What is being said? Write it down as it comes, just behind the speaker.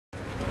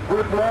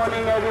Good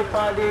morning,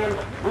 everybody.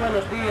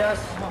 Buenos dias.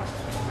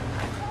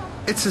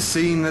 It's a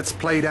scene that's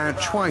played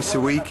out twice a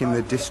week in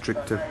the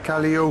district of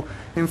Kallio,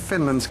 in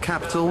Finland's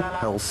capital,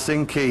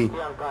 Helsinki.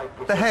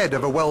 The head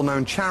of a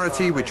well-known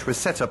charity which was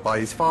set up by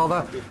his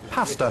father,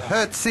 Pastor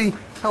Hertzi,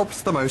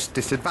 helps the most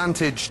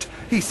disadvantaged.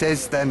 He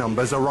says their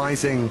numbers are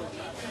rising.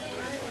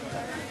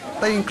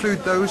 They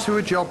include those who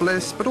are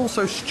jobless, but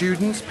also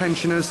students,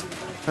 pensioners,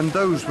 and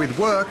those with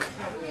work,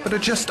 but are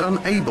just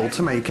unable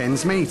to make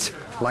ends meet,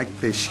 like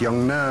this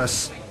young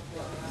nurse.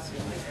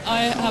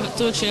 I have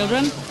 2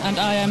 children and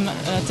I am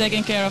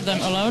taking care of them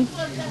alone,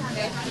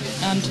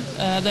 and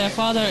their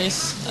father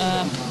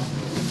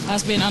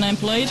has been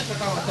unemployed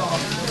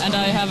and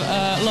I have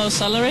a low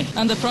salary,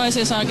 and the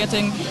prices are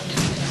getting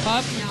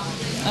up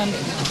and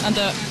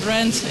the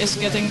rent is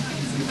getting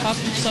up,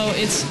 so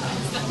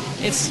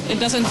it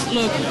doesn't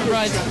look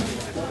right.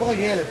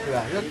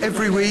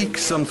 Every week,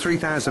 some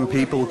 3,000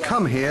 people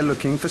come here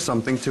looking for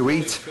something to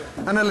eat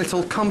and a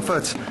little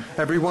comfort.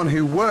 Everyone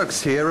who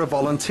works here are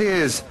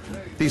volunteers.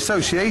 The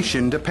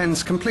association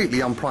depends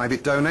completely on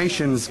private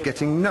donations,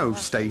 getting no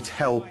state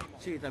help.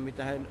 The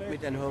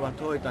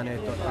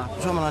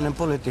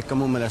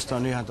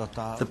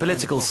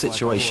political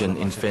situation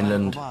in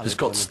Finland has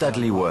got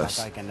steadily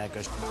worse.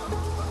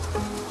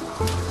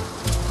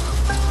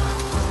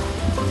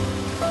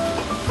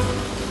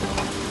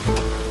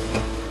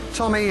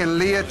 Tommy and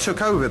Leah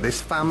took over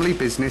this family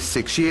business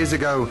 6 years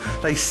ago.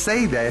 They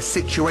say their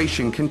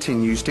situation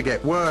continues to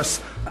get worse.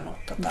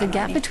 The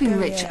gap between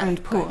rich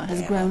and poor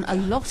has grown a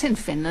lot in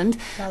Finland,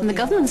 and the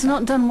government's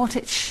not done what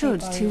it should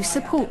to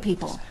support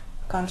people.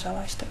 I'm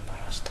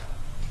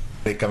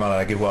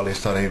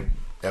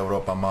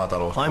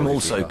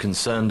also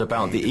concerned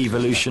about the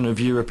evolution of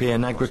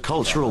European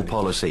agricultural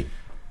policy.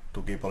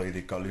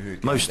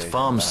 Most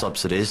farm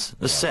subsidies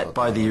are set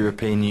by the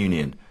European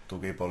Union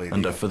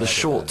and are for the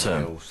short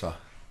term.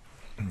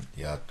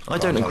 I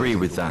don't agree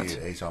with that.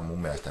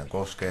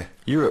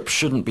 Europe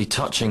shouldn't be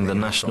touching the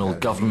national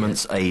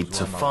government's aid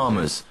to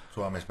farmers.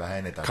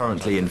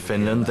 Currently in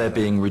Finland they're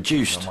being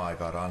reduced,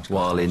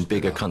 while in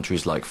bigger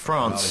countries like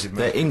France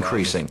they're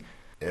increasing.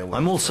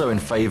 I'm also in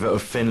favour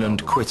of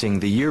Finland quitting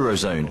the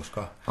Eurozone.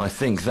 I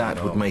think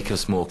that would make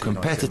us more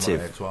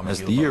competitive,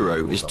 as the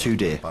euro is too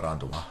dear.